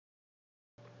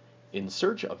In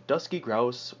Search of Dusky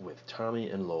Grouse with Tommy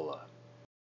and Lola.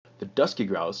 The dusky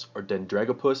grouse, or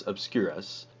Dendrogopus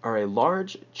obscurus, are a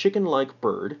large chicken-like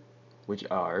bird, which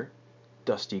are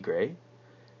dusty gray.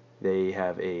 They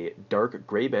have a dark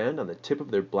gray band on the tip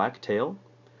of their black tail,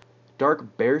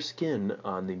 dark bare skin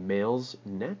on the male's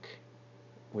neck,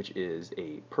 which is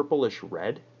a purplish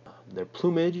red. Their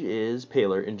plumage is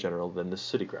paler in general than the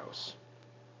sooty grouse.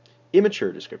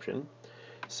 Immature description: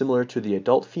 similar to the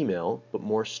adult female, but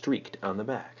more streaked on the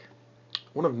back.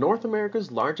 One of North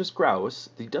America's largest grouse,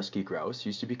 the dusky grouse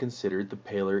used to be considered the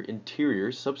paler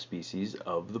interior subspecies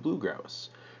of the blue grouse.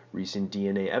 Recent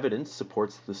DNA evidence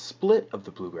supports the split of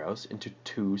the blue grouse into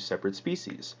two separate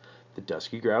species, the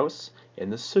dusky grouse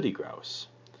and the sooty grouse.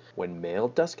 When male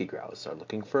dusky grouse are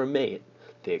looking for a mate,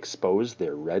 they expose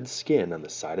their red skin on the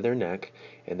side of their neck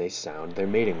and they sound their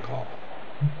mating call.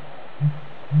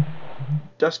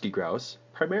 Dusky grouse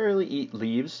primarily eat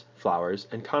leaves, flowers,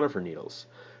 and conifer needles.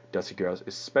 Dusky grouse,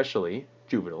 especially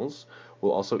juveniles,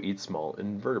 will also eat small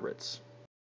invertebrates.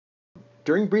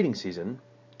 During breeding season,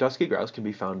 dusky grouse can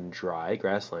be found in dry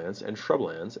grasslands and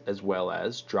shrublands, as well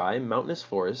as dry mountainous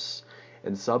forests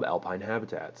and subalpine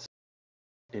habitats.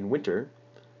 In winter,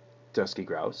 dusky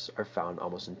grouse are found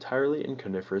almost entirely in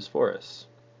coniferous forests.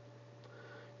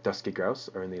 Dusky grouse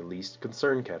are in the least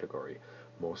concern category.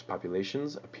 Most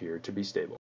populations appear to be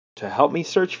stable. To help me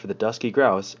search for the dusky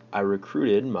grouse, I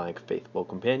recruited my faithful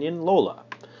companion, Lola.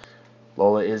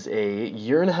 Lola is a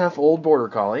year-and-a-half-old border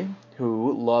collie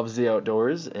who loves the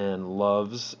outdoors and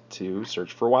loves to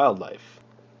search for wildlife.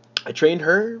 I trained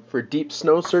her for deep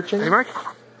snow searching. Hey, Mark.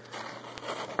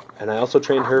 And I also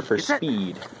trained her for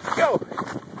speed. Go!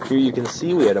 Here you can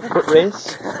see we had a foot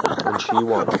race, and she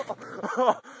won.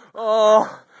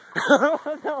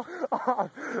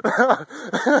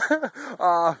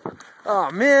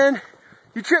 Oh man,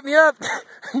 you tripped me up.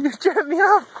 You tripped me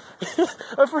up.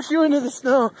 I pushed you into the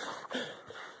snow.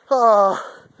 Oh,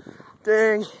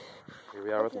 dang. Here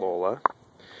we are with Lola,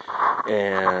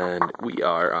 and we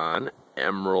are on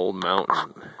Emerald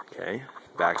Mountain. Okay,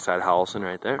 backside Howelson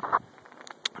right there.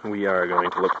 We are going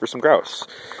to look for some grouse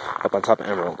up on top of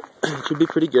Emerald. It should be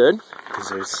pretty good because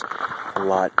there's a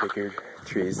lot bigger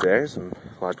trees there, some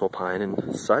lodgepole pine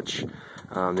and such.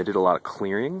 They did a lot of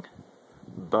clearing,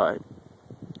 but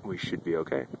we should be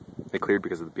okay. They cleared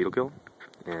because of the beetle kill,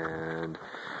 and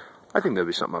I think there'll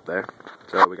be something up there.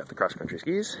 So we got the cross-country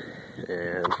skis,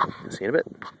 and we'll see you in a bit.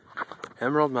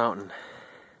 Emerald Mountain.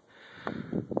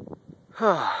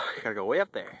 Gotta go way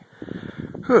up there.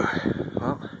 Whew.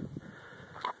 Well,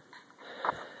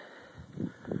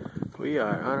 we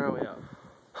are on our way up.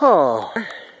 Oh,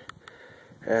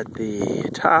 at the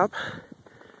top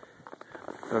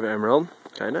of Emerald,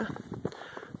 kinda.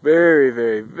 Very,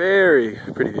 very, very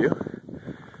pretty view.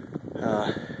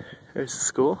 There's the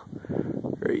school.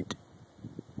 Right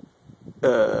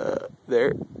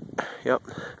there. Yep.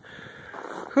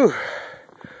 Whew.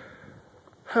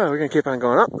 We're gonna keep on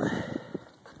going up.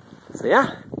 So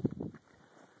yeah.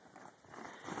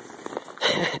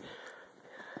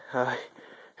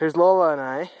 Here's Lola and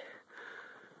I.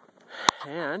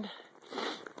 And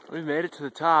we've made it to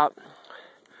the top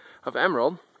of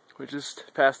Emerald. We're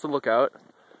just past the lookout,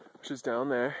 which is down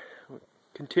there. We're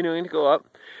continuing to go up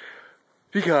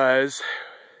because,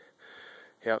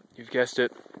 yep, you've guessed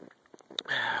it,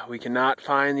 we cannot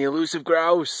find the elusive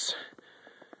grouse.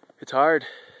 It's hard.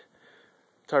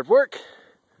 It's hard work,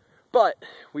 but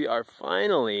we are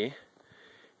finally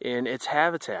in its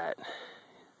habitat.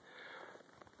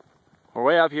 We're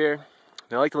way up here.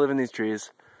 They like to live in these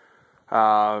trees.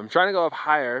 I'm trying to go up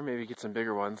higher, maybe get some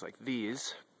bigger ones like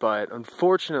these, but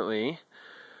unfortunately,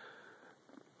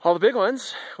 all the big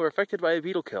ones were affected by a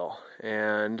beetle kill,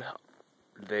 and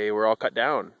they were all cut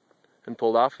down and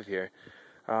pulled off of here.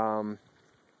 But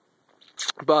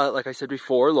like I said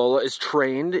before, Lola is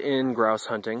trained in grouse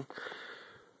hunting.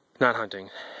 Not hunting,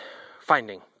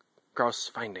 finding.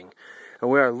 Grouse finding. And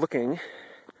we are looking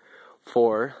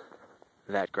for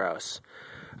that grouse.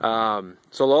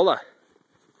 So Lola,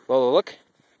 look.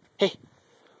 Hey,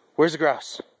 where's the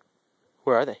grouse?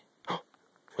 Where are they?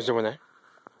 Was there one there?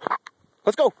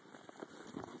 Let's go.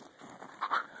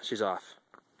 She's off.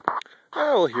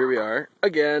 Oh, well, here we are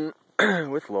again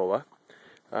with Lola.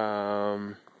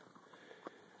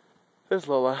 There's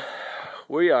Lola.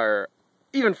 We are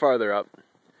even farther up.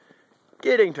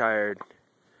 Getting tired.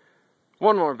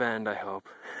 One more bend, I hope.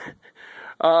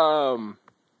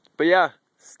 But yeah,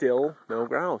 still no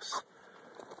grouse.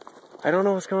 I don't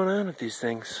know what's going on with these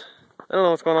things. I don't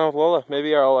know what's going on with Lola.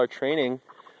 Maybe all our training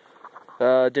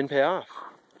didn't pay off.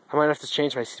 I might have to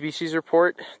change my species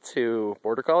report to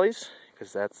border collies,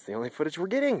 because that's the only footage we're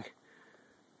getting.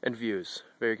 and views.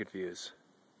 Very good views.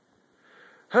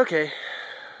 Okay,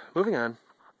 moving on.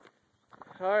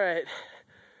 Alright.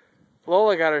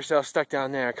 Lola got herself stuck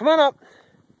down there. Come on up!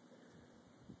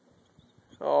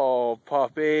 Oh,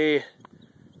 puppy.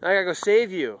 I gotta go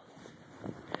save you.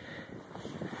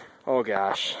 Oh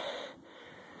gosh.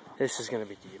 This is gonna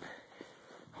be deep.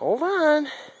 Hold on.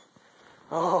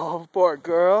 Oh, poor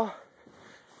girl.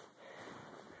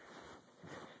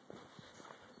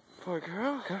 Poor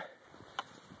girl.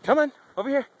 Come on, over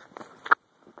here.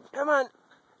 Come on.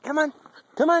 Come on.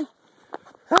 Come on.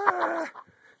 Ah!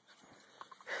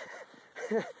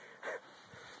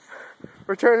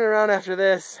 We're turning around after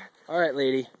this. Alright,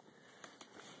 lady.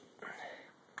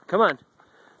 Come on.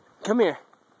 Come here.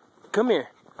 Come here.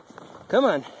 Come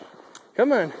on.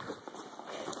 Come on.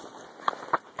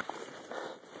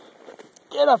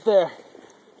 Get up there.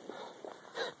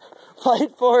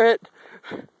 Fight for it.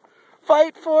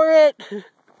 Fight for it.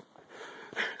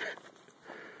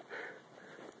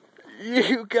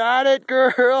 You got it,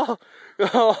 girl.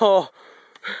 Oh,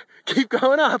 keep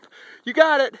going up. You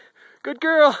got it. Good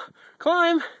girl.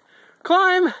 Climb.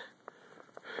 Climb.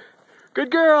 Good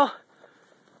girl.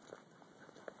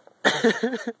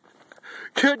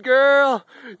 Good girl.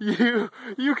 You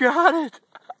got it.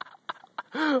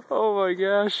 Oh my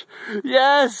gosh.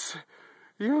 Yes.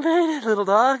 You made it, little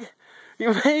dog.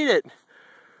 You made it.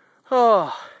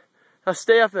 Oh, now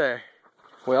stay up there.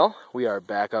 Well, we are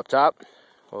back up top.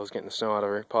 Lola's getting the snow out of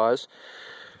her paws.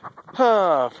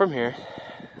 From here,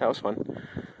 that was fun.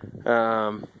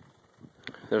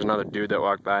 There was another dude that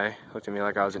walked by, looked at me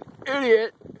like I was an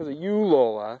idiot because of you,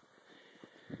 Lola.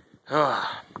 Well,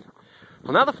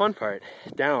 now the fun part,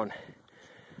 down.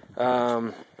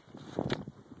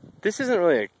 This isn't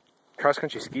really a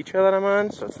cross-country ski trail that I'm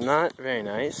on, so it's not very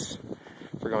nice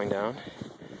for going down.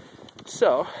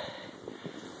 So,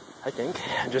 I think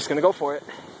I'm just gonna go for it.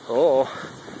 Oh,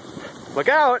 look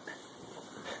out!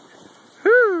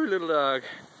 Whoo, little dog.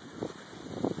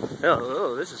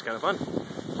 Oh, this is kind of fun.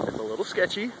 It's a little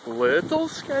sketchy. Little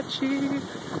sketchy.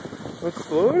 Let's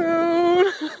slow down.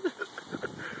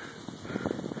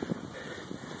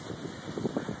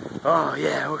 Oh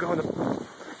yeah, we're going to...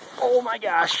 Oh my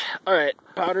gosh. Alright,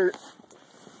 powder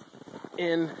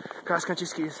in cross-country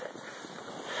skis.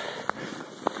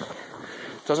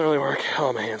 Doesn't really work.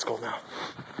 Oh, my hand's cold now.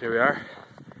 Here we are.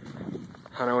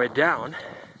 On our way down.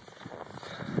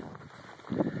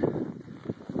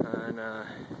 On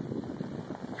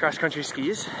cross-country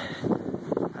skis.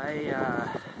 I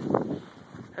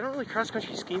don't really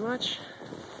cross-country ski much,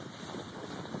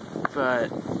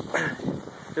 but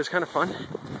it was kind of fun.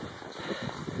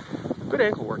 Good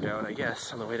ankle workout, I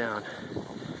guess, on the way down.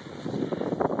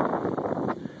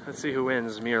 Let's see who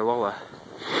wins, me or Lola.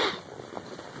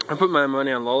 I'm putting my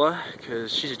money on Lola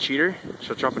because she's a cheater.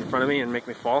 She'll jump in front of me and make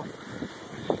me fall.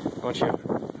 Won't you?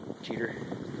 Cheater.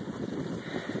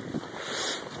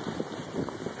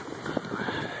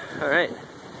 Alright.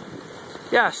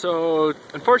 Yeah, so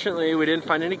unfortunately we didn't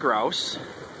find any grouse.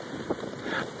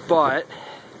 But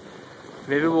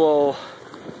maybe we'll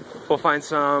find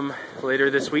some later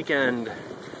this weekend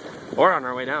or on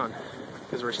our way down,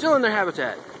 because we're still in their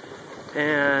habitat.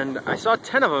 And I saw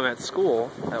 10 of them at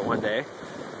school that one day.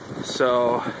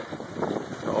 So,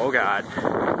 oh god.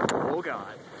 Oh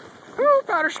god. Ooh,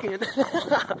 powder skin.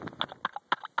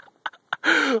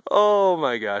 Oh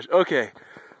my gosh. Okay.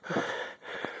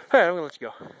 Alright, I'm gonna let you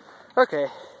go. Okay.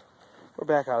 We're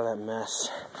back out of that mess.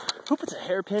 Who puts a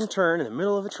hairpin turn in the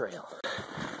middle of a trail?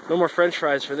 No more french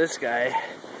fries for this guy.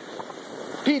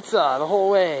 Pizza the whole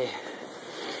way.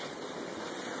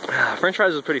 French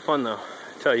fries was pretty fun though.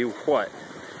 Tell you what.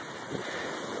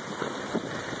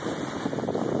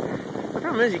 The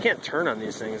problem is you can't turn on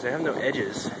these things. They have no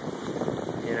edges.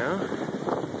 You know?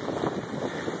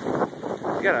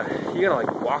 You gotta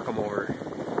like walk them over,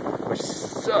 which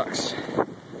sucks.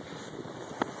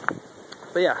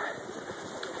 But yeah.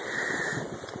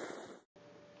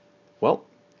 Well,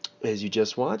 as you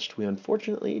just watched, we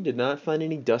unfortunately did not find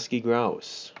any dusky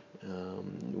grouse.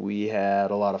 We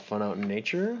had a lot of fun out in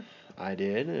nature. I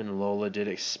did, and Lola did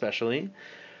especially.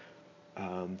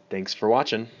 Thanks for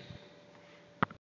watching.